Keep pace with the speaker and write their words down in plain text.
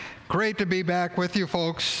Great to be back with you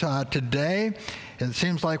folks today. It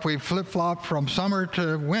seems like we've flip-flopped from summer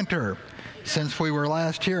to winter since we were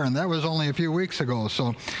last here, and that was only a few weeks ago.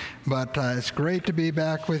 But it's great to be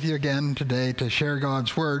back with you again today to share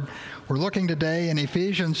God's Word. We're looking today in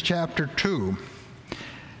Ephesians chapter 2.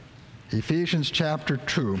 Ephesians chapter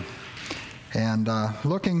 2. And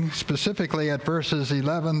looking specifically at verses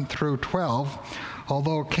 11 through 12,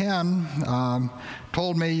 although Ken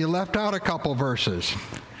told me you left out a couple verses.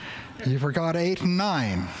 You forgot 8 and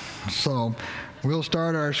 9. So we'll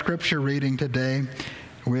start our scripture reading today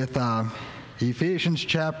with Ephesians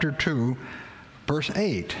chapter 2, verse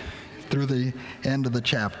 8, through the end of the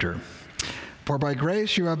chapter. For by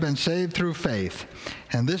grace you have been saved through faith,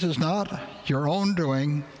 and this is not your own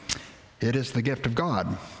doing, it is the gift of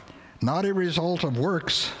God, not a result of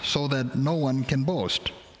works, so that no one can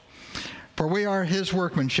boast. For we are his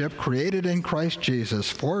workmanship, created in Christ Jesus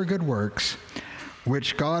for good works,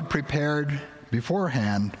 which God prepared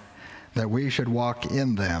beforehand that we should walk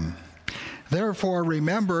in them. Therefore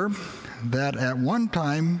remember that at one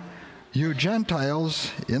time you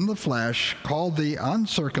Gentiles in the flesh, called the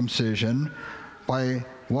uncircumcision by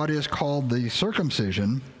what is called the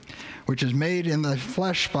circumcision, which is made in the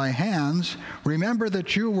flesh by hands, remember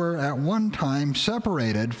that you were at one time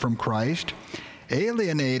separated from Christ,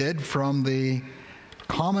 alienated from the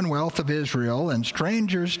commonwealth of Israel, and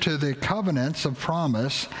strangers to the covenants of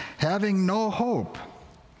promise, having no hope,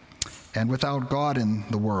 and without God in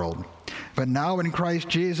the world. But now in Christ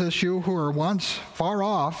Jesus, you who were once far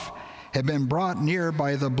off have been brought near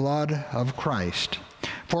by the blood of Christ.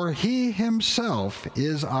 For he himself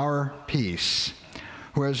is our peace,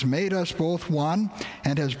 who has made us both one,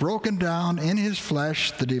 and has broken down in his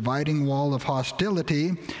flesh the dividing wall of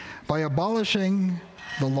hostility, by abolishing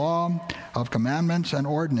the law of commandments and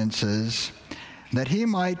ordinances, that he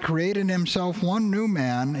might create in himself one new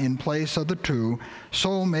man in place of the two,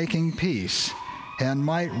 so making peace, and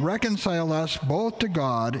might reconcile us both to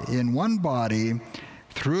God in one body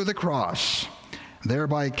through the cross,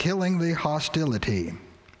 thereby killing the hostility.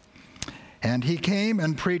 And he came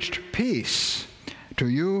and preached peace to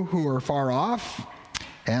you who were far off,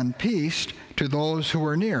 and peace to those who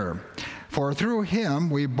were near. For through him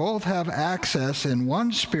we both have access in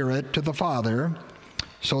one Spirit to the Father,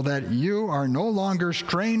 so that you are no longer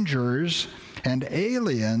strangers and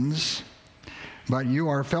aliens, but you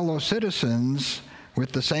are fellow citizens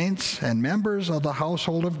with the saints and members of the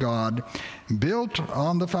household of God, built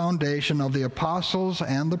on the foundation of the apostles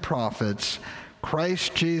and the prophets,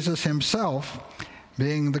 Christ Jesus himself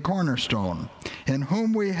being the cornerstone, in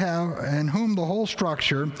whom the whole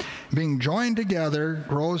structure, being joined together,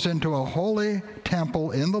 grows into a holy temple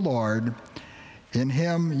in the Lord. In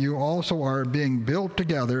him you also are being built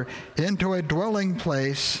together into a dwelling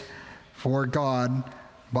place for God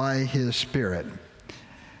by his Spirit.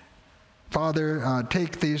 Father,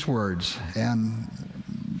 take these words and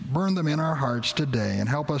burn them in our hearts today, and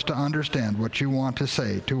help us to understand what you want to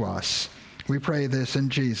say to us. We pray this in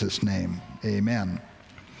Jesus' name. Amen.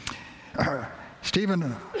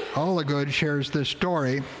 Stephen Allagood shares this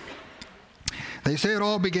story. They say it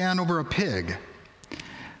all began over a pig.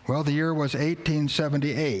 Well, the year was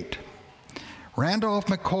 1878. Randolph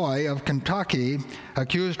McCoy of Kentucky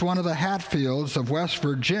accused one of the Hatfields of West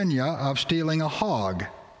Virginia of stealing a hog.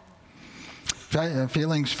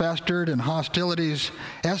 Feelings festered and hostilities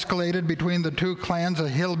escalated between the two clans of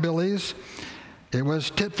hillbillies. It was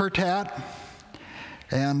tit for tat,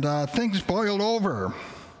 and things boiled over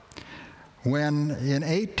when in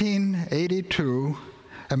 1882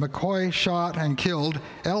 McCoy shot and killed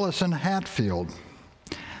Ellison Hatfield.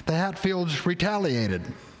 The Hatfields retaliated,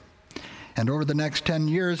 and over the next 10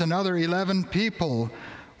 years another 11 people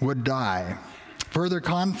would die. Further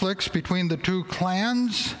conflicts between the two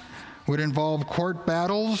clans would involve court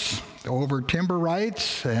battles over timber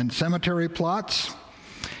rights and cemetery plots.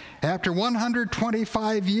 After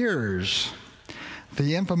 125 years,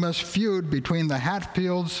 the infamous feud between the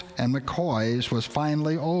Hatfields and McCoys was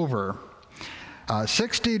finally over.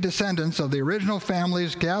 60 descendants of the original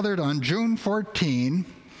families gathered on June 14,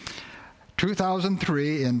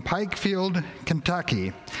 2003 in Pikefield,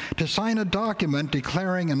 Kentucky, to sign a document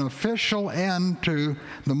declaring an official end to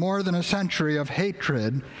the more than a century of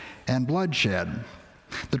hatred and bloodshed.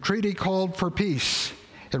 The treaty called for peace.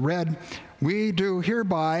 It read, "We do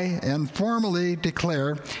hereby and formally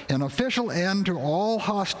declare an official end to all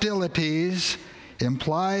hostilities,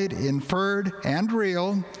 implied, inferred, and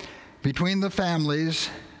real, between the families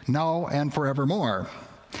now and forevermore.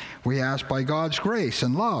 We ask by God's grace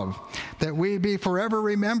and love that we be forever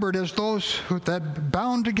remembered as those that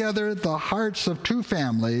bound together the hearts of two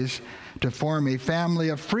families to form a family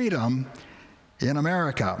of freedom in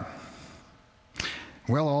America.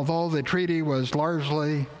 Well, although the treaty was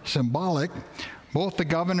largely symbolic, both the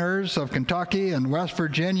governors of Kentucky and West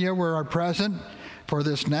Virginia were present for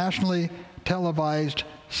this nationally televised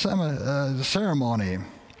ceremony.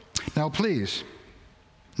 Now, please,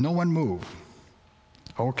 no one move.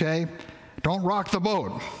 Okay? Don't rock the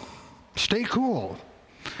boat. Stay cool.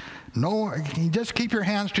 No, just keep your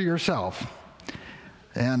hands to yourself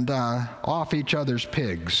and off each other's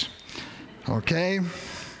pigs. Okay?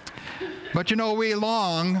 But we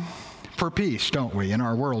long for peace, don't we, in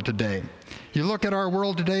our world today? You look at our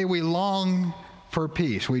world today, we long for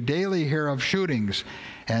peace. We daily hear of shootings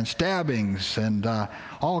and stabbings and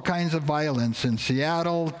all kinds of violence in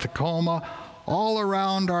Seattle, Tacoma, all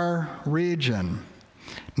around our region.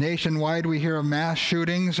 Nationwide, we hear of mass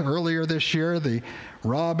shootings. Earlier this year, the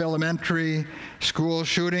Robb Elementary School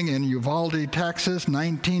shooting in Uvalde, Texas,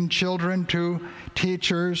 19 children, 2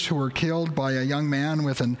 teachers who were killed by a young man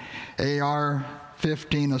with an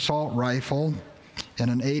AR-15 assault rifle in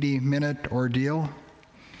an 80-minute ordeal.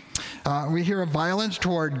 We hear of violence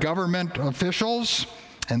toward government officials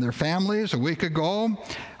and their families. A week ago,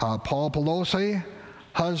 Paul Pelosi,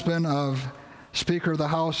 husband of Speaker of the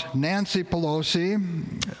House Nancy Pelosi,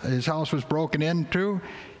 his house was broken into.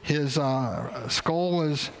 His skull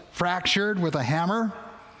was fractured with a hammer.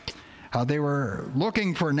 They were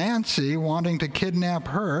looking for Nancy, wanting to kidnap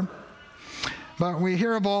her. But we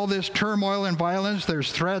hear of all this turmoil and violence.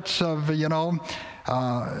 There's threats of,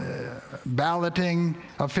 balloting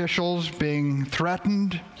officials being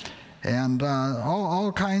threatened, and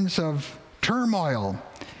all kinds of turmoil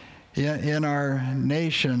in our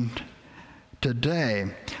nation today.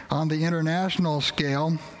 On the international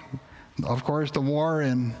scale, of course, the war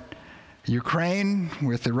in Ukraine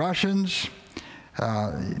with the Russians,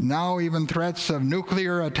 now even threats of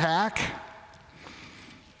nuclear attack.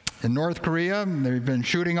 In North Korea, they've been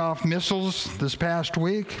shooting off missiles this past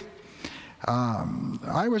week.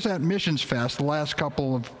 I was at Missions Fest the last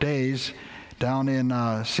couple of days down in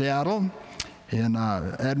Seattle, in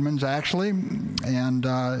Edmonds actually, and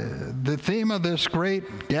the theme of this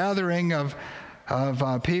great gathering of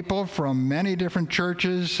people from many different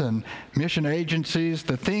churches and mission agencies,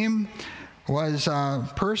 the theme was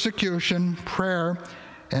persecution, prayer,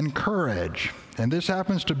 and courage. And this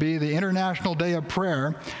happens to be the International Day of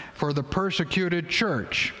Prayer for the Persecuted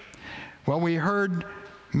Church. Well, we heard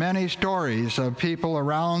many stories of people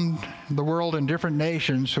around the world in different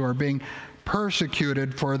nations who are being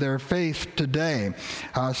persecuted for their faith today.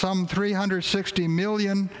 Some 360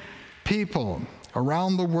 million people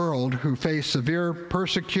around the world who face severe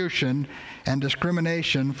persecution and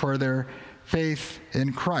discrimination for their faith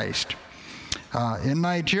in Christ. In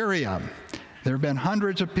Nigeria, there have been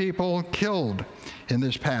hundreds of people killed in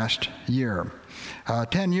this past year.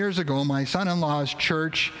 10 years ago, my son-in-law's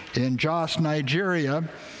church in Jos, Nigeria,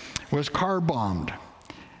 was car-bombed.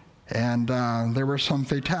 And there were some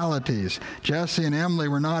fatalities. Jesse and Emily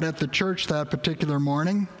were not at the church that particular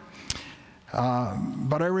morning.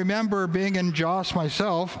 But I remember being in Jos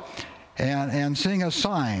myself and seeing a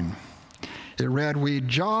sign. It read, "We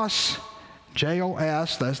Jos,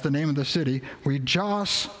 J-O-S, that's the name of the city, we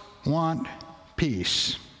Jos want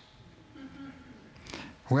peace."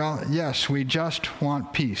 Well, yes, we just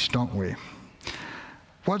want peace, don't we?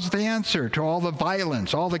 What's the answer to all the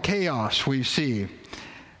violence, all the chaos we see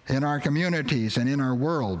in our communities and in our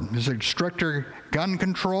world? Is it stricter gun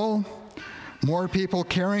control? More people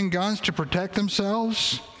carrying guns to protect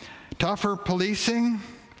themselves? Tougher policing?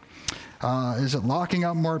 Is it locking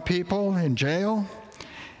up more people in jail?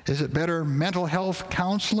 Is it better mental health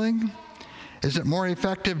counseling? Is it more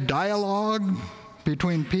effective dialogue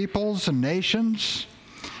between peoples and nations?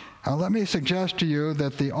 Let me suggest to you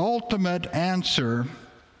that the ultimate answer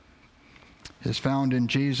is found in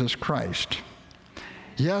Jesus Christ.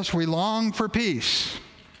 Yes, we long for peace.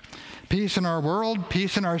 Peace in our world,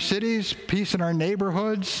 peace in our cities, peace in our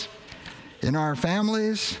neighborhoods, in our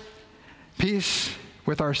families, peace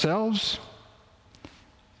with ourselves,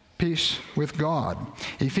 peace with God.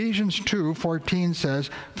 Ephesians 2:14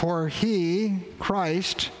 says, "For he,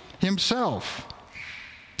 Christ himself,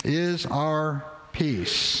 is our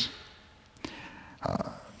peace."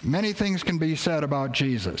 Many things can be said about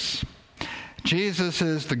Jesus. Jesus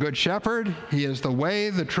is the Good Shepherd. He is the way,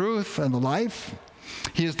 the truth, and the life.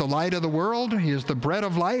 He is the light of the world. He is the bread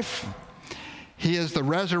of life. He is the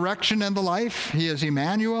resurrection and the life. He is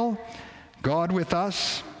Emmanuel, God with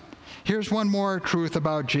us. Here's one more truth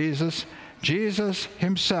about Jesus. Jesus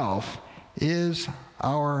himself is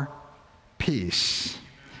our peace.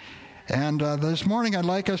 And this morning I'd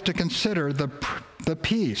like us to consider the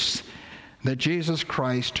peace that Jesus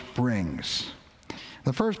Christ brings.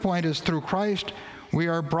 The first point is, through Christ we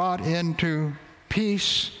are brought into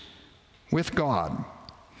peace with God.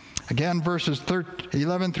 Again, verses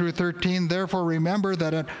 11 through 13, therefore remember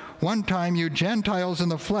that at one time you Gentiles in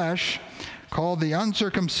the flesh, called the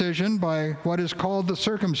uncircumcision by what is called the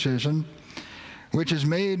circumcision, which is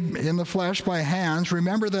made in the flesh by hands,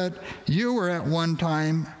 remember that you were at one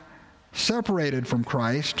time separated from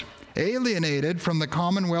Christ, alienated from the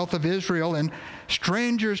commonwealth of Israel, and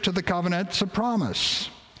strangers to the covenants of promise,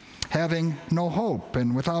 having no hope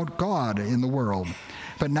and without God in the world.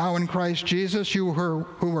 But now in Christ Jesus, you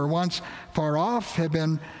who were once far off have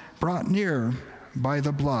been brought near by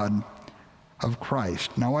the blood of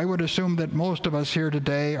Christ. Now, I would assume that most of us here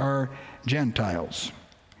today are Gentiles.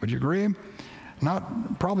 Would you agree?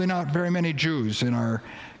 Probably not very many Jews in our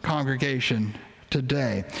congregation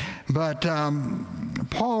today. But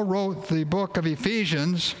Paul wrote the book of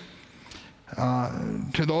Ephesians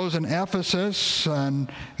to those in Ephesus,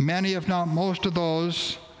 and many, if not most of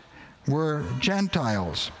those, were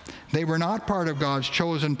Gentiles. They were not part of God's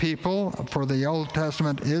chosen people for the Old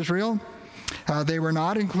Testament Israel. They were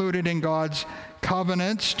not included in God's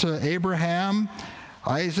covenants to Abraham,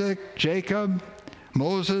 Isaac, Jacob,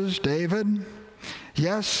 Moses, David.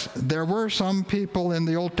 Yes, there were some people in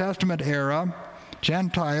the Old Testament era,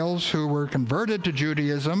 Gentiles, who were converted to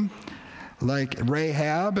Judaism, like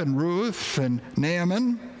Rahab and Ruth and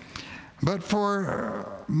Naaman. But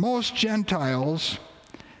for most Gentiles,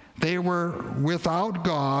 they were without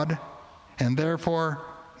God and therefore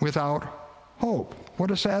without hope.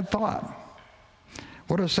 What a sad thought.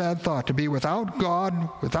 What a sad thought, to be without God,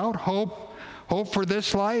 without hope, hope for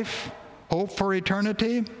this life, hope for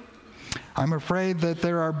eternity. I'm afraid that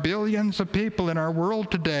there are billions of people in our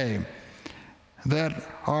world today that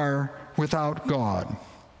are without God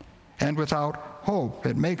and without hope.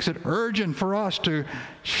 It makes it urgent for us to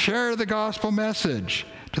share the gospel message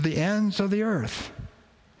to the ends of the earth.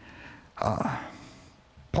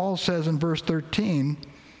 Paul says in verse 13,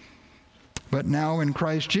 but now in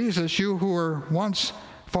Christ Jesus, you who were once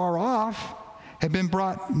far off have been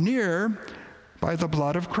brought near by the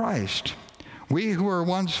blood of Christ. We who were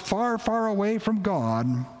once far, far away from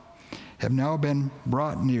God have now been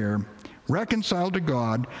brought near, reconciled to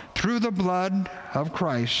God through the blood of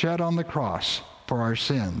Christ shed on the cross for our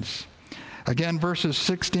sins. Again, verses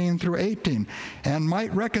 16 through 18, and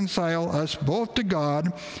might reconcile us both to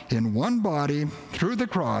God in one body through the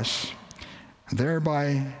cross,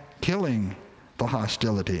 thereby killing the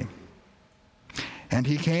hostility. And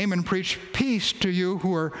he came and preached peace to you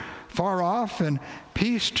who are far off, and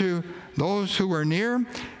peace to those who are near,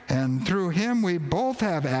 and through him we both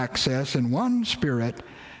have access in one Spirit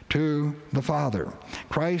to the Father.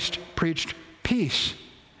 Christ preached peace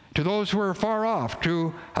to those who are far off,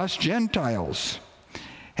 to us Gentiles,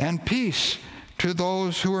 and peace to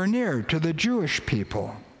those who are near, to the Jewish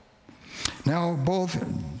people. Now, both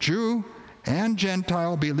Jew and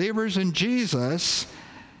Gentile believers in Jesus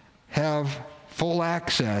have full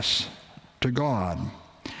access to God.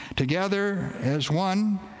 Together as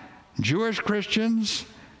one, Jewish Christians,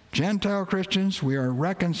 Gentile Christians, we are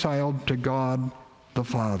reconciled to God the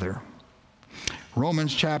Father.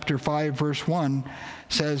 Romans chapter 5, verse 1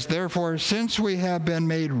 says, therefore, since we have been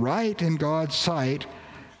made right in God's sight,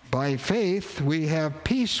 by faith we have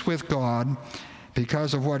peace with God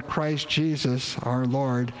because of what Christ Jesus, our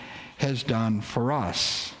Lord, has done for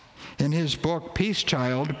us. In his book, Peace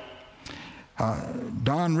Child,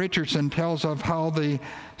 Don Richardson tells of how the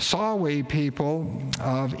Sawi people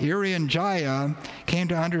of Irian Jaya came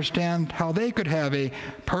to understand how they could have a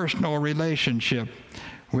personal relationship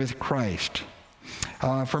with Christ.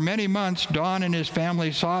 For many months, Don and his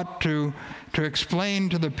family sought to explain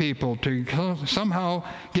to the people, to somehow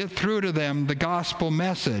get through to them the gospel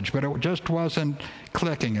message, but it just wasn't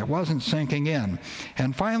clicking. It wasn't sinking in.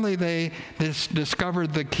 And finally, they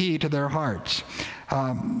discovered the key to their hearts.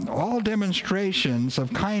 All demonstrations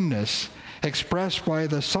of kindness expressed by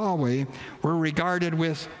the Sawi were regarded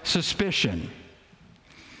with suspicion.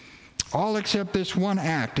 All except this one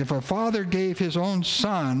act. If a father gave his own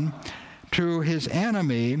son to his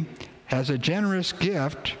enemy as a generous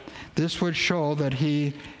gift, this would show that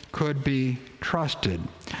he could be trusted.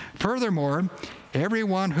 Furthermore,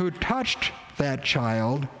 everyone who touched that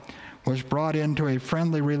child was brought into a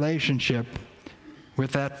friendly relationship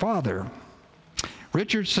with that father.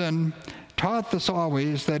 Richardson taught the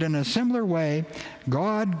Sawis that in a similar way,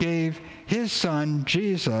 God gave his son,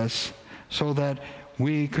 Jesus, so that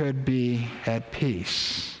we could be at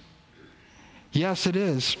peace. Yes, it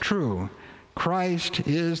is true. Christ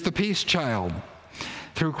is the peace child.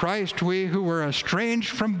 Through Christ, we who were estranged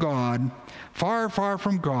from God, far, far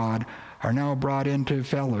from God, are now brought into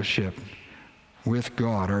fellowship with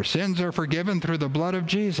God. Our sins are forgiven through the blood of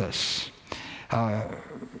Jesus.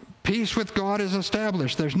 Peace with God is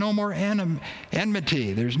established. There's no more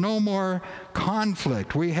enmity. There's no more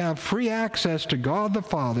conflict. We have free access to God the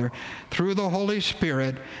Father through the Holy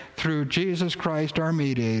Spirit, through Jesus Christ, our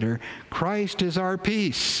mediator. Christ is our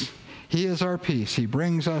peace. He is our peace. He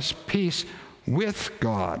brings us peace with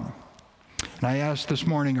God. And I ask this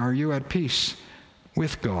morning, are you at peace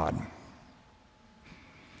with God?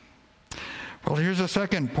 Well, here's a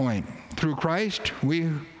second point. Through Christ,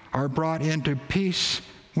 we are brought into peace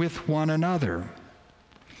with one another.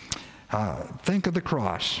 Think of the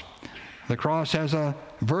cross. The cross has a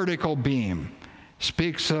vertical beam,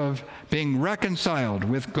 speaks of being reconciled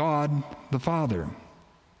with God the Father.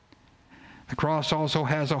 The cross also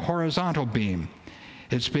has a horizontal beam.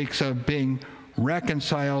 It speaks of being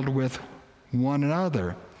reconciled with one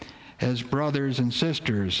another as brothers and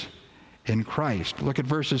sisters in Christ. Look at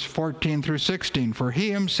verses 14 through 16. For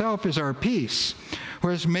he himself is our peace, who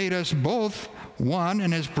has made us both one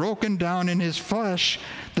and has broken down in his flesh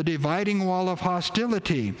the dividing wall of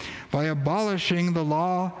hostility by abolishing the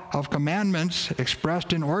law of commandments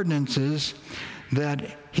expressed in ordinances,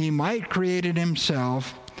 that he might create in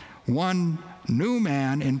himself one new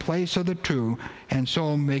man in place of the two, and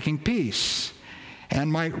so making peace,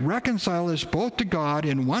 and might reconcile us both to God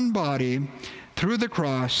in one body through the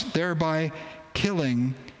cross, thereby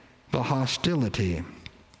killing the hostility.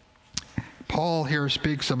 Paul here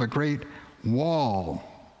speaks of a great wall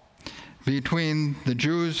between the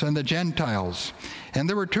Jews and the Gentiles. And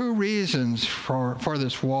there were two reasons for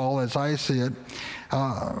this wall, as I see it.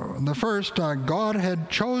 The first, God had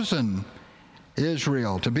chosen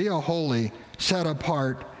Israel to be a holy,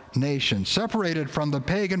 set-apart nation, separated from the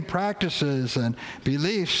pagan practices and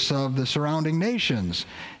beliefs of the surrounding nations.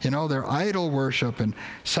 Their idol worship and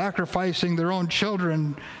sacrificing their own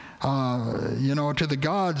children to the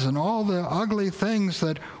gods and all the ugly things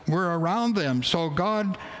that were around them. So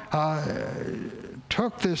God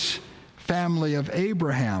took this family of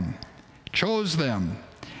Abraham, chose them,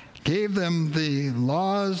 gave them the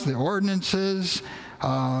laws, the ordinances.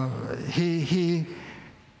 He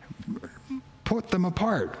put them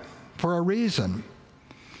apart for a reason.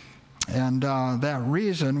 And that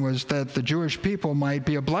reason was that the Jewish people might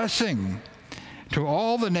be a blessing to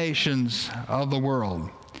all the nations of the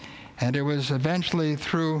world. And it was eventually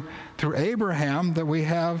through Abraham that we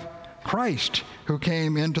have Christ, who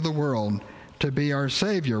came into the world to be our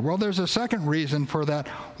Savior. Well, there's a second reason for that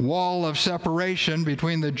wall of separation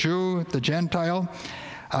between the Jew, the Gentile.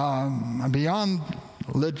 Beyond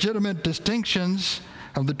legitimate distinctions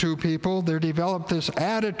of the two people, there developed this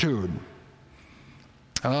attitude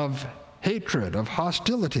of hatred, of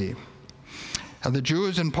hostility. The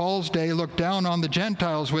Jews in Paul's day looked down on the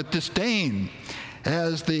Gentiles with disdain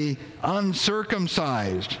as the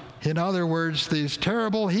uncircumcised. In other words, these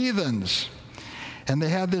terrible heathens. And they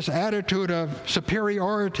had this attitude of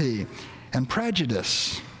superiority and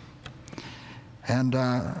prejudice. And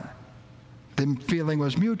the feeling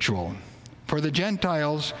was mutual. For the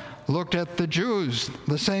Gentiles looked at the Jews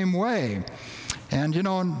the same way. And,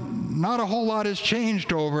 not a whole lot has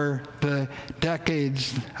changed over the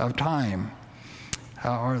decades of time,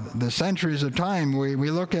 or the centuries of time. We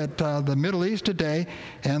look at the Middle East today,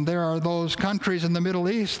 and there are those countries in the Middle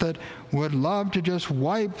East that would love to just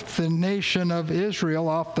wipe the nation of Israel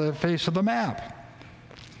off the face of the map.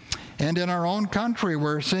 And in our own country,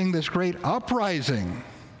 we're seeing this great uprising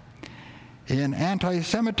in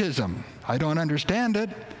anti-Semitism. I don't understand it.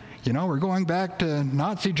 We're going back to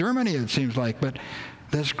Nazi Germany, it seems like, but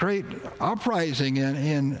this great uprising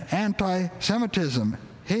in anti-Semitism,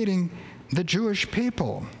 hating the Jewish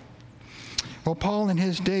people. Well, Paul in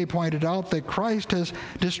his day pointed out that Christ has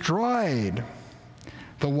destroyed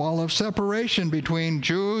the wall of separation between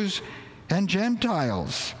Jews and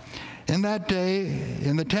Gentiles. In that day,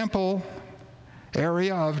 in the temple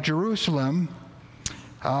area of Jerusalem,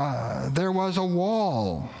 there was a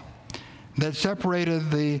wall that separated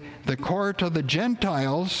the court of the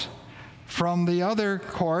Gentiles from the other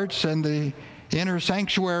courts and the inner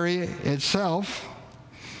sanctuary itself.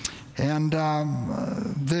 And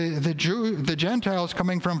the Gentiles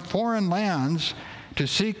coming from foreign lands to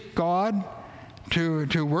seek God,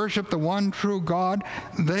 to worship the one true God,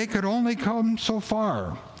 they could only come so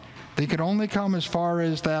far. They could only come as far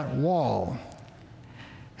as that wall.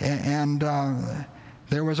 And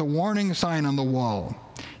there was a warning sign on the wall.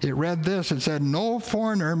 it read this. It said, "No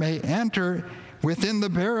foreigner may enter within the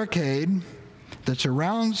barricade that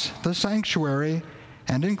surrounds the sanctuary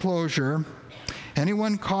and enclosure.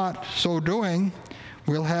 Anyone caught so doing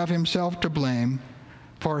will have himself to blame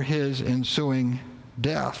for his ensuing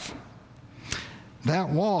death." That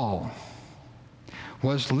wall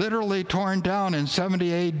was literally torn down in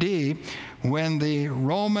 70 AD when the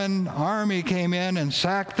Roman army came in and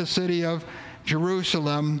sacked the city of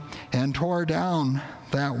Jerusalem and tore down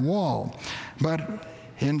that wall. But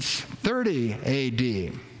in 30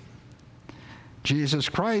 AD, Jesus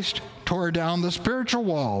Christ tore down the spiritual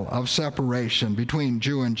wall of separation between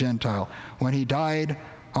Jew and Gentile when he died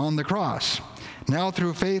on the cross. Now,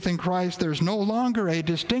 through faith in Christ, there's no longer a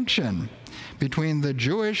distinction between the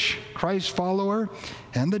Jewish Christ follower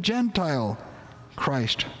and the Gentile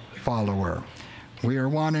Christ follower. We are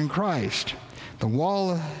one in Christ. The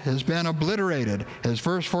wall has been obliterated. As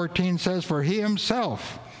verse 14 says, "For he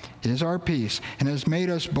himself is our peace, and has made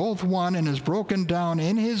us both one, and has broken down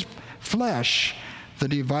in his flesh the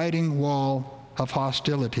dividing wall of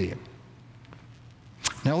hostility."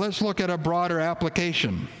 Now let's look at a broader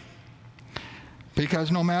application.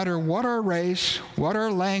 Because no matter what our race, what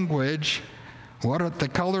our language, what the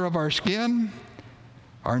color of our skin,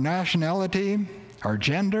 our nationality, our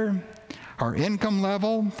gender, our income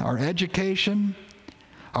level, our education,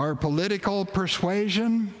 our political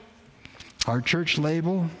persuasion, our church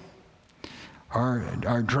label,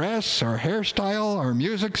 our dress, our hairstyle, our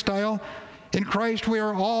music style, in Christ we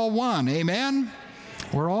are all one. Amen?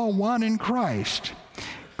 We're all one in Christ.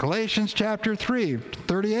 Galatians chapter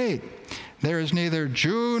 3:38. "There is neither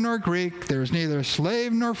Jew nor Greek, there is neither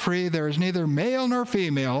slave nor free, there is neither male nor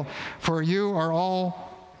female, for you are all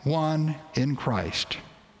one in Christ."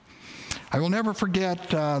 I will never forget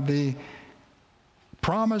the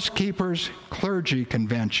Promise Keepers Clergy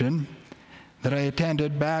Convention that I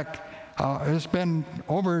attended back, it's been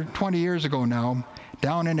over 20 years ago now,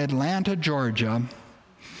 down in Atlanta, Georgia.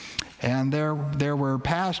 And there were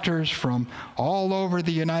pastors from all over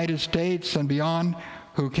the United States and beyond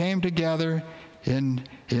who came together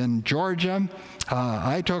in Georgia.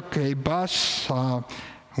 I took a bus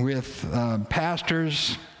with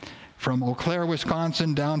pastors from Eau Claire,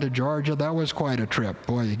 Wisconsin, down to Georgia. That was quite a trip.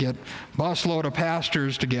 Boy, you get a busload of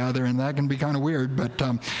pastors together, and that can be kind of weird. But,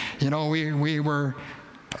 we were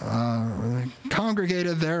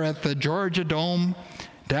congregated there at the Georgia Dome,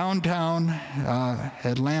 downtown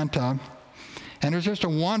Atlanta. And it was just a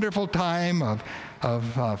wonderful time of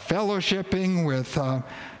fellowshipping with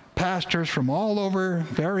pastors from all over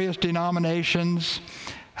various denominations.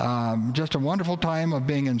 Just a wonderful time of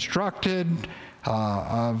being instructed,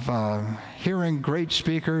 of hearing great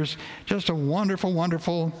speakers. Just a wonderful,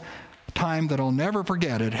 wonderful time that I'll never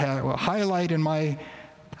forget. It had a highlight in my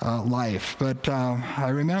life. But I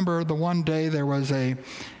remember the one day there was a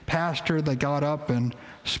pastor that got up and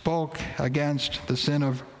spoke against the sin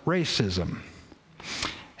of racism.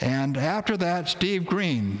 And after that, Steve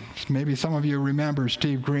Green, maybe some of you remember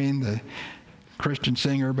Steve Green, the Christian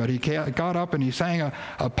singer, but he got up and he sang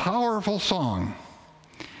a powerful song.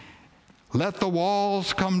 "Let the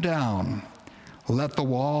walls come down. Let the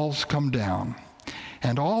walls come down."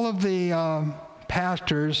 And all of the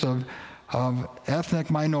pastors of ethnic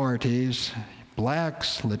minorities,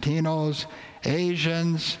 blacks, Latinos,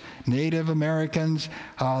 Asians, Native Americans,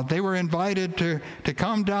 they were invited to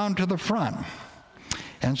come down to the front.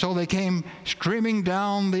 And so they came streaming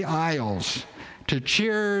down the aisles to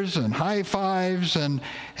cheers and high fives and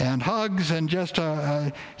hugs, and just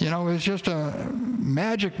it was just a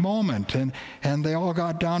magic moment. And they all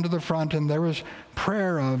got down to the front, and there was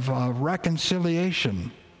prayer of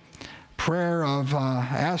reconciliation, prayer of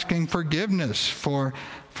asking forgiveness for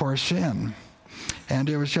sin. And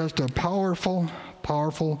it was just a powerful,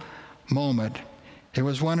 powerful moment. It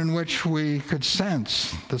was one in which we could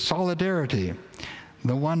sense the solidarity,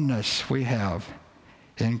 the oneness we have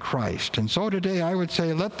in Christ. And so today I would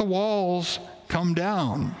say, let the walls come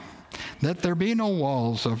down. Let there be no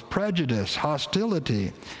walls of prejudice,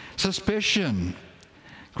 hostility, suspicion,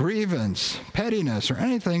 grievance, pettiness, or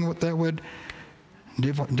anything that would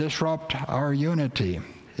disrupt our unity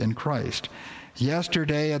in Christ.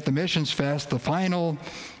 Yesterday at the Missions Fest, the final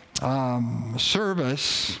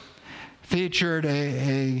service featured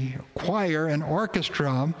a choir and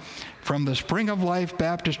orchestra from the Spring of Life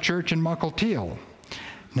Baptist Church in Mukilteo.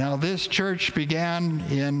 Now, this church began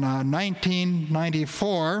in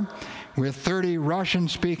 1994 with 30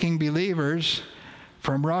 Russian-speaking believers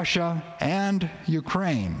from Russia and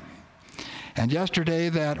Ukraine. And yesterday,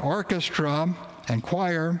 that orchestra and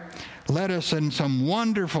choir led us in some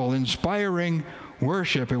wonderful, inspiring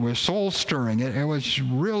worship. It was soul-stirring. It was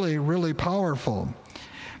really, really powerful.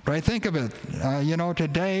 But I think of it,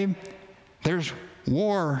 today there's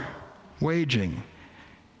war waging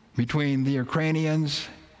between the Ukrainians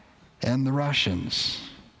and the Russians.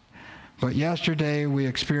 But yesterday we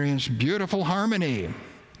experienced beautiful harmony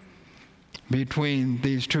between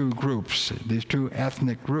these two groups, these two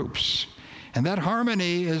ethnic groups. And that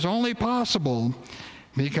harmony is only possible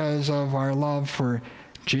because of our love for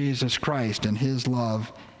Jesus Christ and his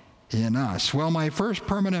love in us. Well, my first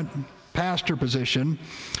permanent pastor position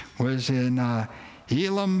was in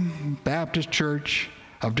Elam Baptist Church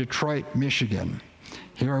of Detroit, Michigan.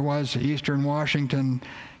 Here I was, Eastern Washington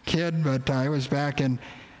kid, but I was back in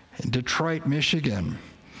Detroit, Michigan.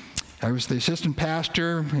 I was the assistant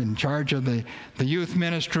pastor in charge of the youth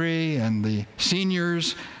ministry and the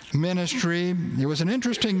seniors ministry. It was an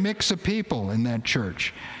interesting mix of people in that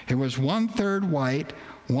church. It was 1/3 white,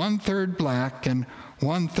 1/3 black, and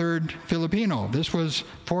 1/3 Filipino. This was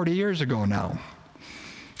 40 years ago now.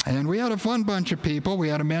 And we had a fun bunch of people. We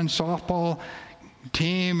had a men's softball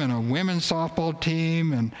team and a women's softball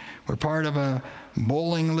team, and we're part of a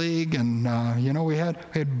bowling league, and we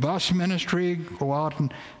had bus ministry, go out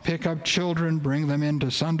and pick up children, bring them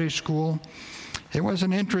into Sunday school. It was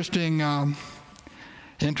an interesting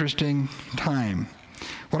time.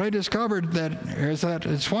 What I discovered is that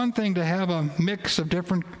it's one thing to have a mix of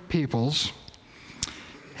different peoples,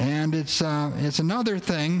 and it's another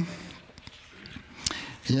thing,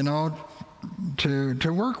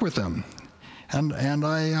 to work with them. And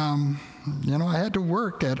I had to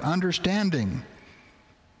work at understanding.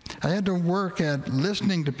 I had to work at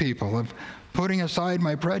listening to people, of putting aside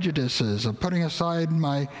my prejudices, of putting aside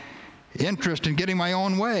my interest in getting my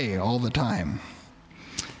own way all the time.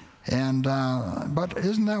 And but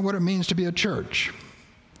isn't that what it means to be a church?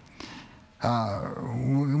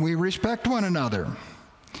 We respect one another.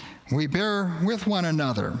 We bear with one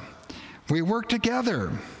another. We work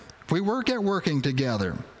together. We work at working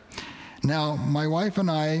together. Now, my wife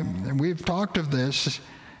and I, we've talked of this.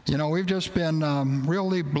 We've just been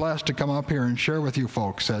really blessed to come up here and share with you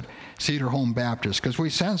folks at Cedar Home Baptist, because we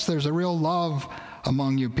sense there's a real love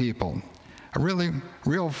among you people, a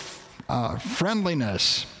real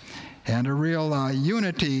friendliness, and a real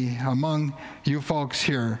unity among you folks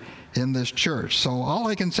here in this church. So all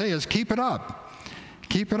I can say is keep it up.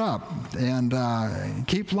 Keep it up, and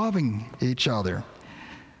keep loving each other.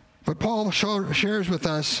 But Paul shares with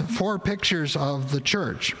us 4 pictures of the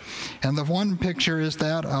church. And the one picture is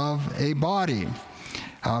that of a body.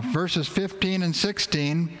 Verses 15 and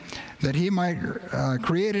 16, that he might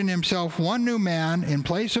create in himself one new man in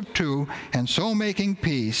place of two, and so making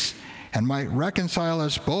peace, and might reconcile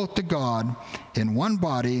us both to God in one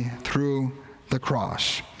body through the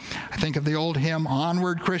cross. I think of the old hymn,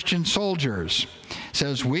 Onward Christian Soldiers. It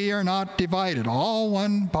says, we are not divided, all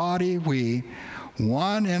one body we,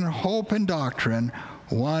 one in hope and doctrine,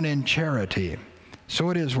 one in charity. So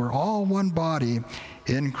it is, we're all one body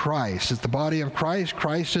in Christ. It's the body of Christ.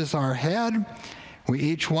 Christ is our head. We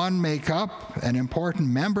each one make up an important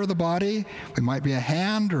member of the body. We might be a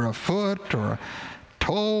hand or a foot or a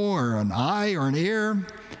toe or an eye or an ear.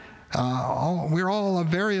 We're all a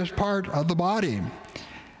various part of the body.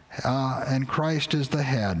 And Christ is the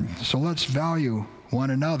head. So let's value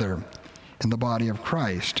one another in the body of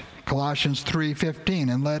Christ. Colossians 3:15,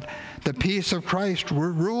 and let the peace of Christ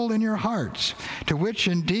rule in your hearts, to which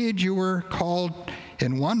indeed you were called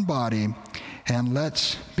in one body, and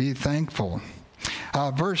let's be thankful.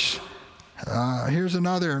 Here's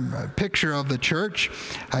another picture of the church.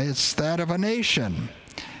 It's that of a nation.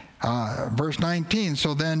 Verse 19,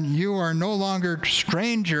 so then you are no longer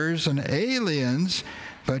strangers and aliens,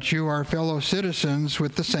 but you are fellow citizens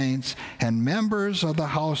with the saints and members of the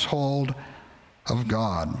household of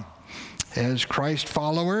God. As Christ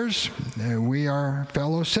followers, we are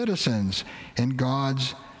fellow citizens in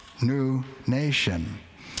God's new nation.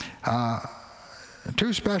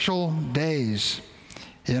 2 special days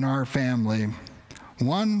in our family.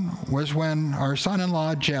 One was when our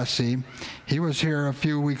son-in-law, Jesse, he was here a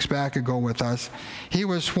few weeks back ago with us. He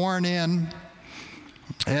was sworn in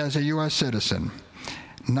as a U.S. citizen.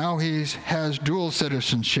 Now he has dual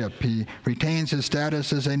citizenship. He retains his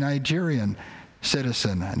status as a Nigerian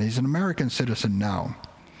citizen, and he's an American citizen now.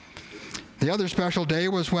 The other special day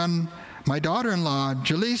was when my daughter-in-law,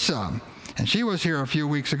 Jaleesa, and she was here a few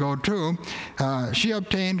weeks ago too, she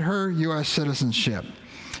obtained her U.S. citizenship.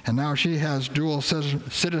 And now she has dual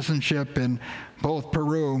citizenship in both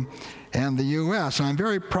Peru and the U.S. And I'm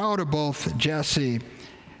very proud of both Jesse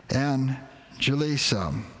and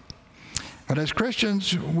Jaleesa. But as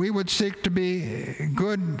Christians, we would seek to be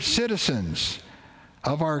good citizens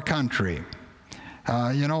of our country.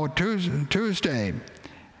 Tuesday,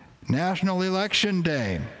 National Election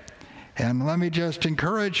Day. And let me just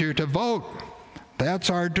encourage you to vote. That's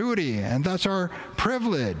our duty, and that's our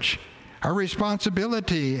privilege, our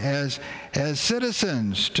responsibility as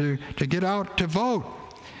citizens to get out to vote.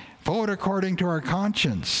 Vote according to our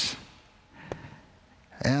conscience.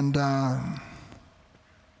 And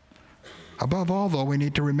above all, though, we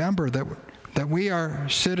need to remember that we are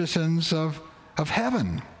citizens of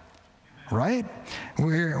heaven, right?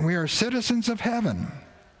 We are citizens of heaven.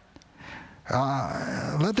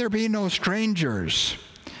 Let there be no strangers,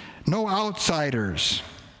 no outsiders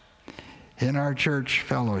in our church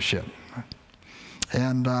fellowship.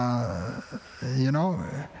 And, I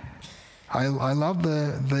love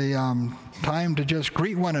the time to just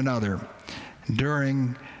greet one another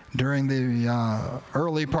during the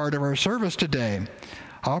early part of our service today.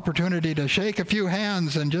 Opportunity to shake a few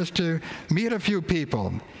hands and just to meet a few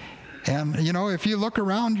people. And, if you look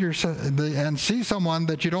around and see someone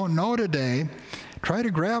that you don't know today, try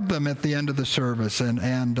to grab them at the end of the service and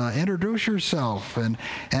introduce yourself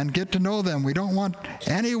and get to know them. We don't want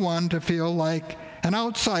anyone to feel like an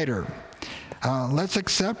outsider. Let's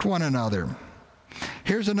accept one another.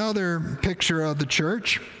 Here's another picture of the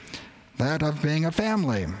church, that of being a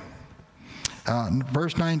family.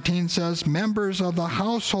 Verse 19 says, members of the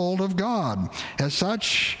household of God. As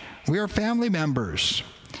such, we are family members.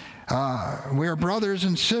 We are brothers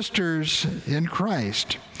and sisters in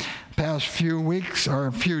Christ. Past few weeks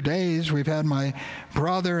or few days, we've had my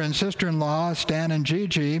brother and sister-in-law, Stan and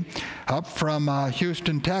Gigi, up from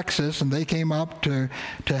Houston, Texas, and they came up to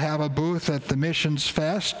have a booth at the Missions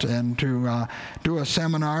Fest and to do a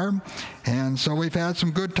seminar. And so we've had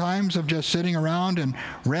some good times of just sitting around and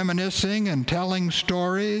reminiscing and telling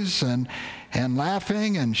stories and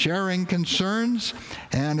laughing and sharing concerns,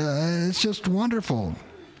 and it's just wonderful.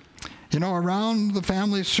 Around the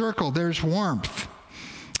family circle, there's warmth,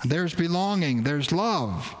 there's belonging, there's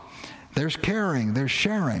love, there's caring, there's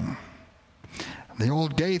sharing. The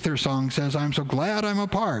old Gaither song says, I'm so glad I'm a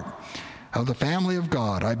part of the family of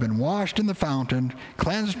God. I've been washed in the fountain,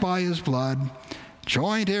 cleansed by his blood,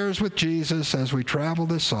 joint heirs with Jesus as we travel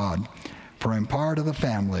this sod, for I'm part of the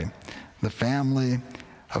family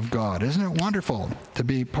of God. Isn't it wonderful to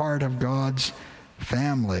be part of God's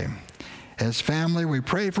family? As family, we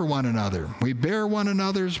pray for one another. We bear one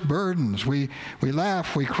another's burdens. We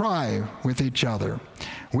laugh, we cry with each other.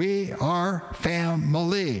 We are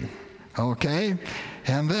family, okay?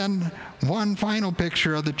 And then one final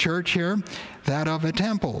picture of the church here, that of a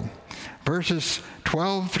temple. Verses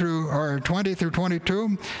 20 through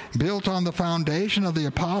 22, built on the foundation of the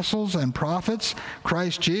apostles and prophets,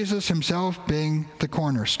 Christ Jesus himself being the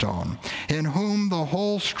cornerstone, in whom the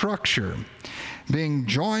whole structure, being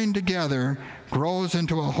joined together, grows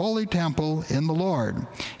into a holy temple in the Lord.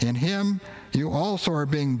 In him you also are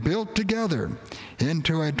being built together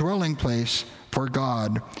into a dwelling place for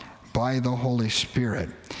God by the Holy Spirit.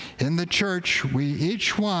 In the church, we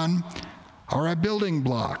each one are a building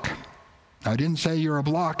block. I didn't say you're a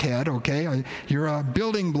blockhead, okay? You're a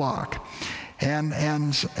building block. And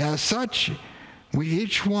as such, we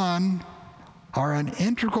each one are an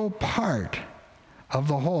integral part of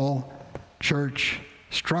the whole church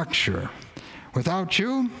structure. Without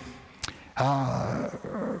you,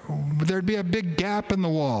 there'd be a big gap in the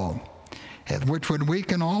wall, which would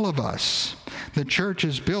weaken all of us. The church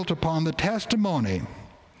is built upon the testimony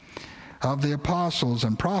of the apostles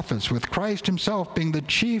and prophets, with Christ himself being the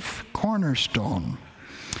chief cornerstone,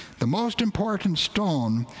 the most important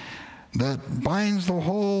stone that binds the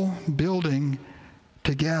whole building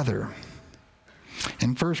together.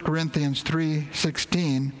 In 1 Corinthians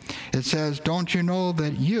 3:16, it says, don't you know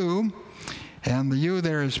that you, and the you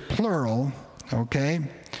there is plural, okay?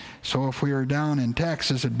 So if we were down in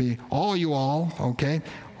Texas, it'd be all you all, okay?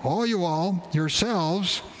 All you all,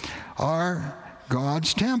 yourselves, are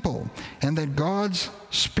God's temple, and that God's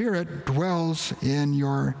Spirit dwells in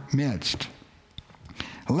your midst.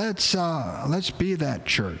 Let's be that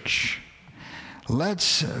church.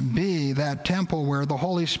 Let's be that temple where the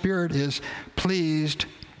Holy Spirit is pleased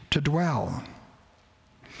to dwell,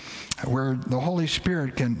 where the Holy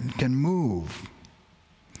Spirit can move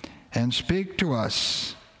and speak to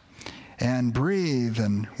us and breathe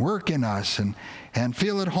and work in us and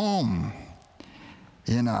feel at home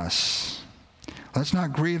in us. Let's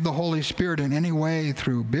not grieve the Holy Spirit in any way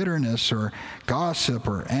through bitterness or gossip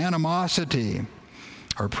or animosity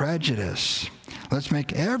or prejudice. Let's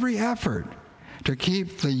make every effort to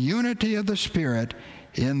keep the unity of the Spirit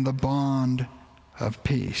in the bond of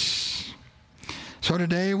peace. So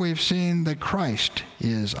today we've seen that Christ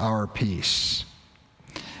is our peace.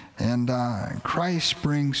 And Christ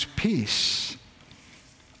brings peace.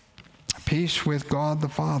 Peace with God the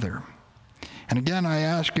Father. And again, I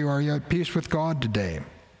ask you, are you at peace with God today?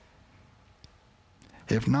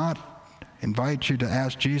 If not, I invite you to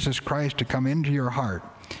ask Jesus Christ to come into your heart,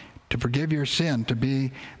 to forgive your sin, to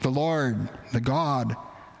be the Lord, the God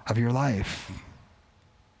of your life.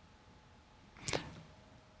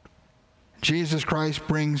 Jesus Christ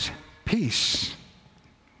brings peace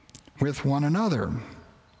with one another.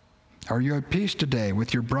 Are you at peace today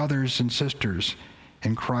with your brothers and sisters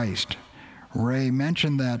in Christ? Ray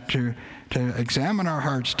mentioned that to examine our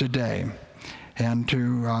hearts today and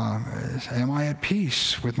to, am I at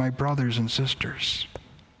peace with my brothers and sisters?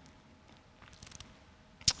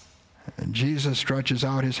 Jesus stretches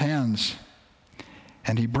out his hands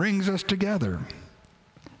and he brings us together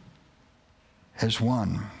as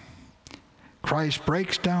one. Christ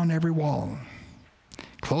breaks down every wall.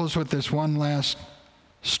 Close with this one last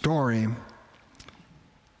story.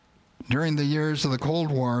 During the years of the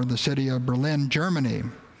Cold War, the city of Berlin, Germany,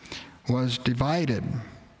 was divided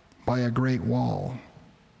by a great wall.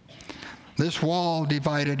 This wall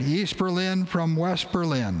divided East Berlin from West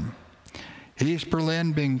Berlin. East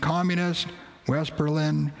Berlin being communist, West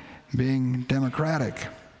Berlin being democratic.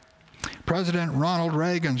 President Ronald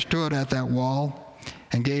Reagan stood at that wall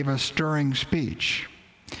and gave a stirring speech.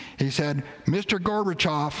 He said, "Mr.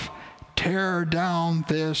 Gorbachev, tear down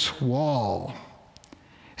this wall."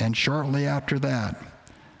 And shortly after that,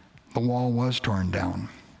 the wall was torn down.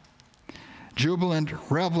 Jubilant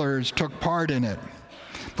revelers took part in it.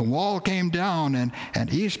 The wall came down,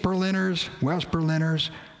 and East Berliners, West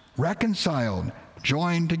Berliners reconciled,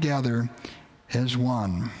 joined together as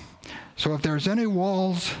one. So if there's any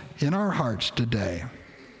walls in our hearts today,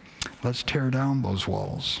 let's tear down those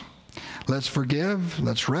walls. Let's forgive,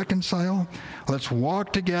 let's reconcile, let's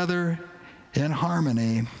walk together in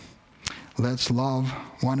harmony. Let's love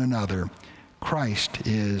one another. Christ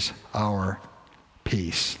is our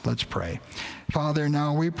peace. Let's pray. Father,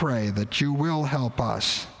 now we pray that you will help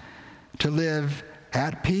us to live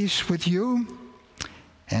at peace with you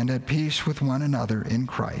and at peace with one another in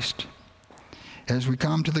Christ. As we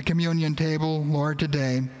come to the communion table, Lord,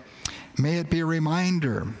 today, may it be a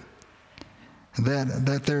reminder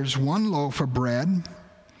that there's one loaf of bread,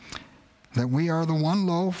 that we are the one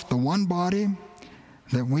loaf, the one body,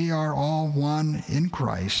 that we are all one in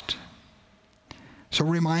Christ. So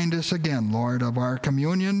remind us again, Lord, of our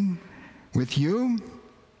communion with you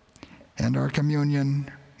and our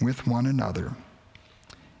communion with one another.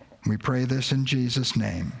 We pray this in Jesus'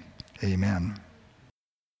 name. Amen.